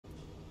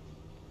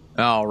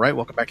All right,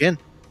 welcome back in.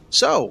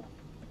 So,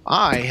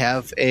 I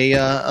have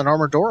an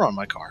armored door on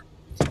my car.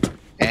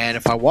 And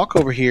if I walk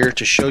over here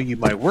to show you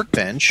my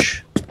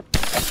workbench,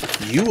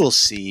 you will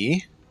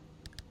see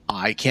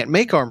I can't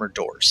make armored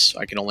doors.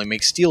 I can only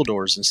make steel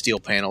doors and steel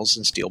panels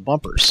and steel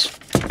bumpers.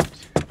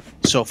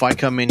 So if I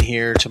come in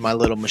here to my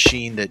little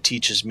machine that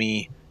teaches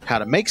me how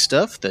to make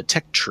stuff, the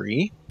tech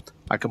tree,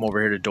 I come over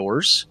here to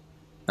doors,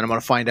 and I'm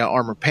going to find out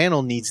armor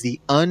panel needs the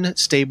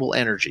unstable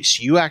energy.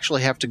 So you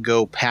actually have to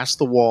go past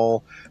the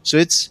wall. So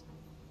it's,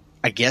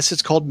 I guess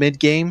it's called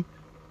mid-game.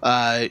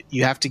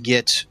 You have to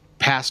get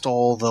past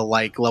all the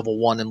like level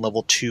 1 and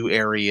level 2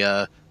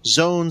 area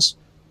zones,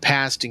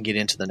 past and get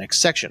into the next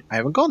section. I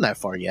haven't gone that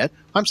far yet.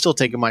 I'm still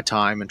taking my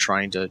time and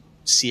trying to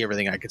see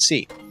everything I could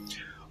see.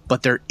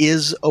 But there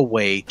is a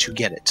way to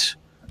get it.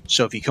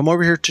 So if you come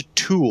over here to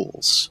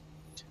tools,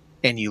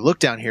 and you look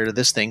down here to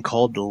this thing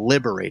called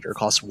Liberator. It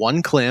costs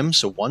 1 clim,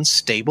 so 1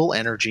 stable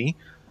energy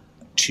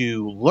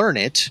to learn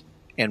it.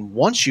 And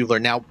once you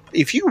learn... Now,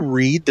 if you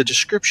read the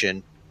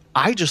description,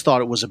 I just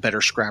thought it was a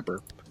better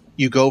scrapper.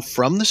 You go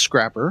from the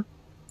scrapper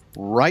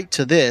right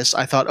to this.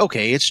 I thought,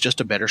 okay, it's just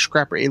a better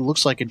scrapper. It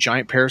looks like a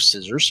giant pair of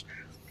scissors.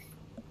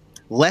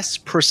 Less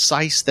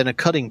precise than a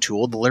cutting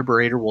tool, the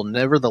Liberator will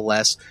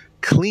nevertheless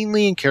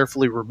cleanly and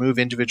carefully remove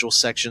individual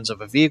sections of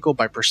a vehicle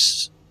by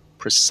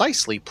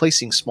precisely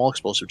placing small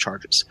explosive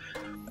charges.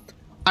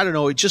 I don't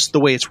know, it's just the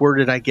way it's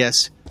worded, I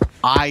guess.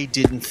 I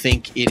didn't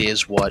think it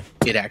is what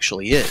it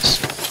actually is.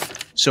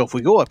 So if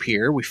we go up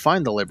here, we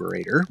find the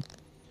Liberator.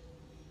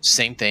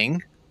 Same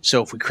thing.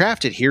 So if we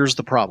craft it, here's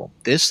the problem.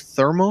 This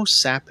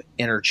thermosap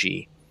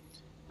energy,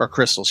 or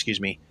crystal, excuse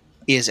me,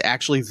 is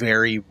actually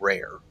very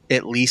rare,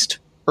 at least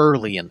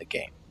early in the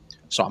game.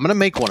 So I'm going to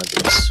make one of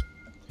these.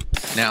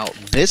 Now,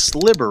 this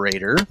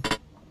Liberator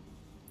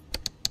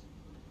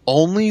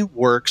only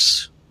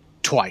works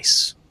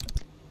twice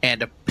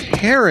and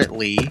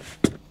apparently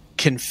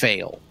can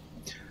fail.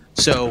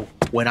 So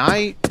when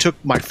I took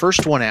my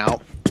first one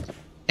out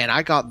and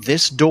I got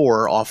this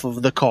door off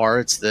of the car,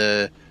 it's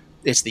the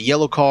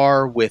yellow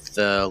car with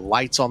the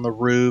lights on the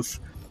roof,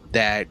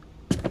 that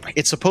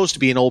it's supposed to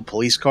be an old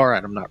police car,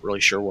 and I'm not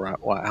really sure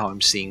how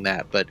I'm seeing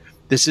that, but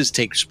this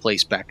takes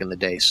place back in the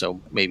day, so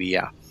maybe,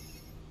 yeah.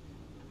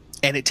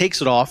 And it takes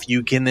it off.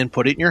 You can then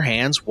put it in your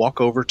hands, walk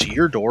over to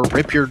your door,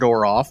 rip your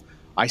door off.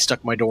 I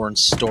stuck my door in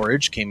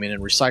storage, came in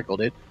and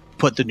recycled it,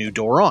 put the new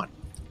door on.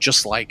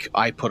 Just like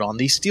I put on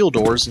these steel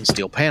doors and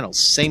steel panels.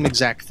 Same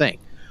exact thing.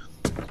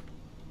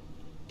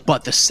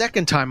 But the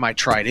second time I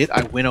tried it,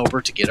 I went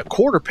over to get a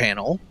quarter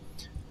panel,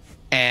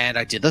 and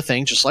I did the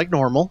thing just like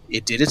normal.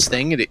 It did its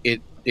thing.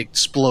 It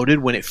exploded.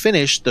 When it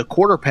finished, the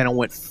quarter panel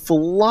went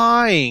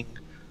flying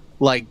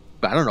like,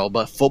 I don't know,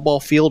 about a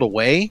football field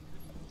away,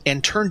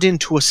 and turned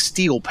into a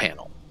steel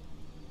panel.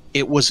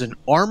 It was an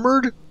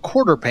armored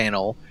quarter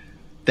panel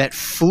that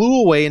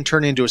flew away and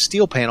turned into a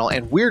steel panel,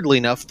 and weirdly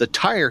enough, the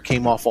tire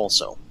came off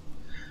also.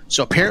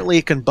 So apparently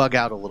it can bug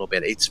out a little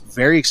bit. It's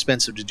very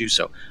expensive to do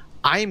so.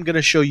 I am going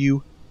to show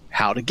you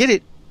how to get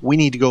it. We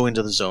need to go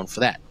into the zone for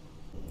that.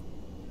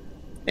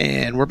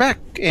 And we're back,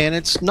 and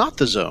it's not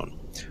the zone.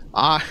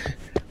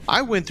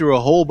 I went through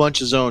a whole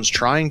bunch of zones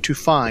trying to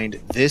find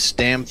this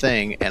damn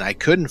thing, and I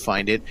couldn't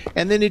find it,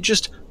 and then it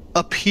just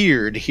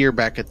appeared here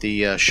back at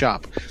the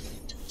shop.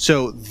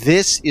 So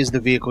this is the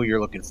vehicle you're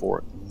looking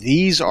for.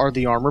 These are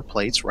the armor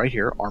plates right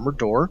here, armor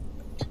door,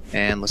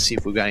 and let's see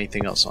if we've got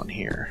anything else on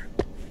here.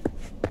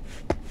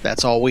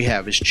 That's all we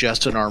have is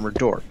just an armored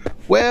door.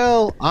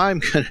 Well,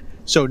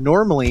 so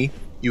normally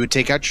you would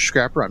take out your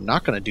scrapper. I'm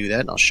not going to do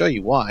that, and I'll show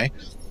you why.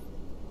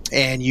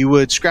 And you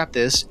would scrap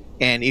this,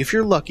 and if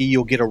you're lucky,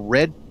 you'll get a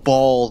red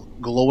ball,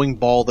 glowing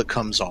ball that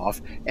comes off,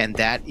 and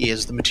that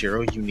is the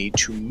material you need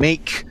to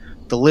make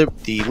the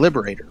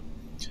Liberator.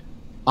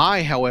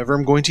 I, however,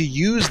 am going to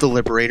use the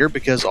Liberator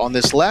because on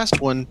this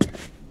last one,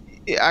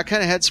 I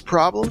kind of had some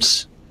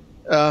problems.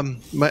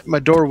 My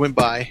door went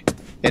by,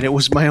 and it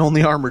was my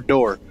only armored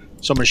door.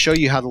 So I'm going to show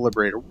you how the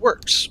Liberator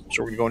works.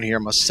 So we're going to go in here.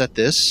 I'm going to set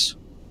this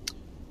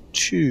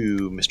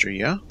to Mr.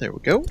 Yeah. There we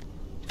go.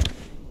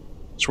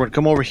 So we're going to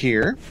come over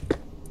here.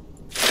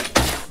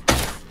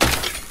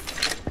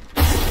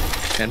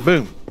 And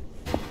boom.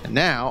 And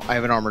now I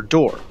have an armored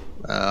door.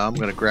 I'm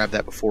going to grab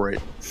that before it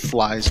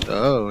flies.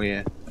 Oh,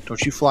 yeah.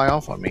 Don't you fly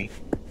off on me.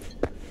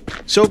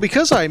 So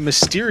because I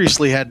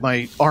mysteriously had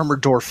my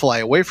armored door fly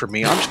away from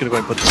me, I'm just going to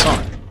go ahead and put this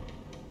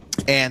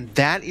on. And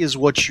that is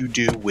what you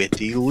do with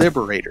the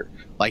Liberator.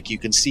 Like you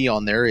can see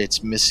on there,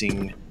 it's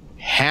missing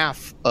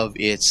half of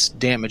its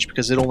damage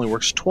because it only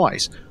works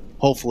twice.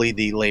 Hopefully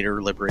the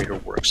later Liberator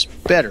works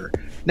better.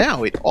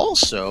 Now it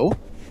also,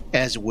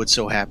 as it would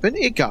so happen,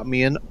 it got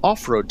me an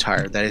off-road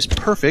tire. That is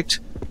perfect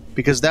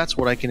because that's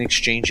what I can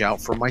exchange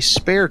out for my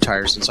spare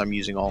tire since I'm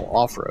using all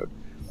off-road.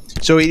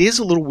 So it is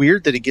a little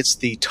weird that it gets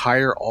the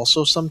tire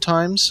also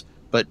sometimes,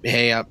 but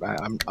hey,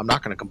 I'm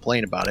not going to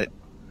complain about it.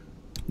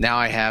 Now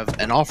I have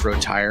an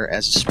off-road tire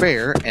as a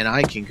spare, and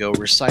I can go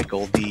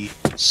recycle the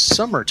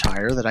summer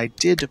tire that I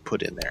did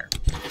put in there.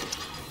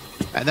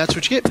 And that's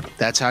what you get.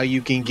 That's how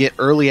you can get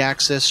early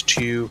access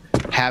to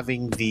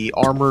having the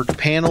armored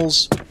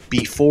panels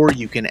before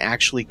you can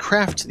actually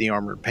craft the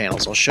armored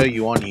panels. I'll show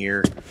you on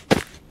here.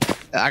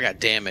 I got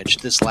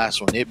damaged. This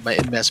last one, it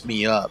messed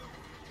me up.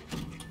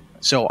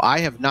 So I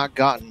have not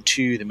gotten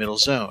to the middle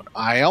zone.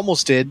 I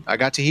almost did. I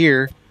got to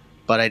here,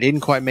 but I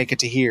didn't quite make it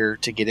to here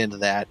to get into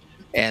that.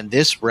 And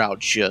this route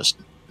just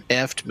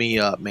effed me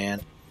up,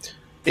 man.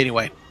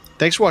 Anyway,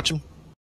 thanks for watching.